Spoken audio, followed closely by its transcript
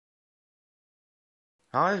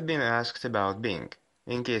I've been asked about Bing.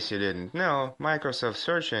 In case you didn't know, Microsoft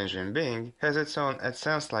search engine Bing has its own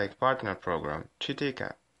AdSense-like partner program,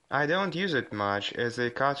 Chitika. I don't use it much as they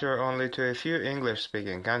cater only to a few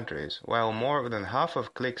English-speaking countries, while more than half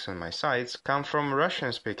of clicks on my sites come from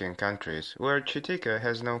Russian-speaking countries where Chitika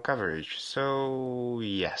has no coverage, so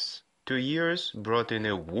yes. 2 years brought in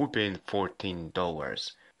a whopping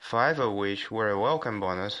 $14, 5 of which were a welcome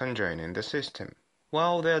bonus on joining the system.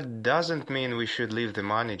 Well, that doesn't mean we should leave the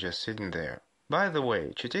money just sitting there. By the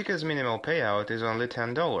way, Chitika's minimal payout is only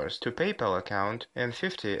 $10 to PayPal account and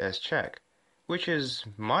 50 as check, which is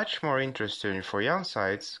much more interesting for young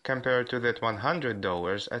sites compared to that $100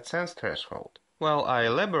 AdSense threshold. Well, I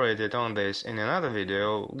elaborated on this in another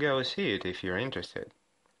video, go see it if you're interested.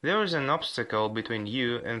 There is an obstacle between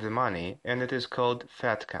you and the money, and it is called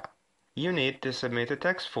FATCA. You need to submit a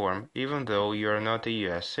tax form even though you are not a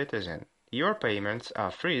US citizen. Your payments are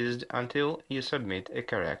freezed until you submit a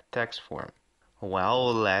correct tax form.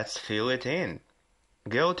 Well, let's fill it in.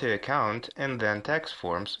 Go to Account and then Tax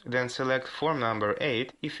Forms, then select form number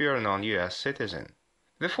 8 if you're a non-US citizen.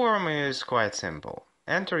 The form is quite simple.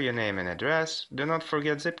 Enter your name and address, do not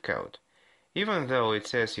forget zip code. Even though it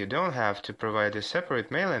says you don't have to provide a separate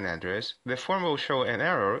mailing address, the form will show an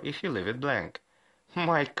error if you leave it blank.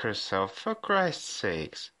 Microsoft, for Christ's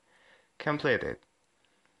sakes! Complete it.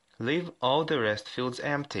 Leave all the rest fields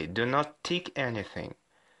empty, do not tick anything.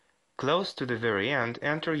 Close to the very end,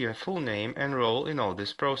 enter your full name and role in all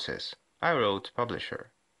this process. I wrote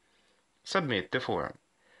Publisher. Submit the form.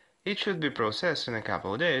 It should be processed in a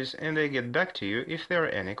couple of days and they get back to you if there are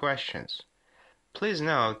any questions. Please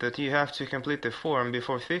note that you have to complete the form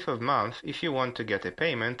before 5th of month if you want to get a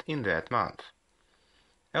payment in that month.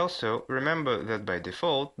 Also, remember that by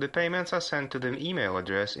default, the payments are sent to the email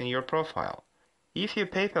address in your profile. If your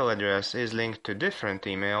PayPal address is linked to different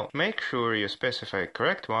email, make sure you specify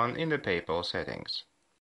correct one in the PayPal settings.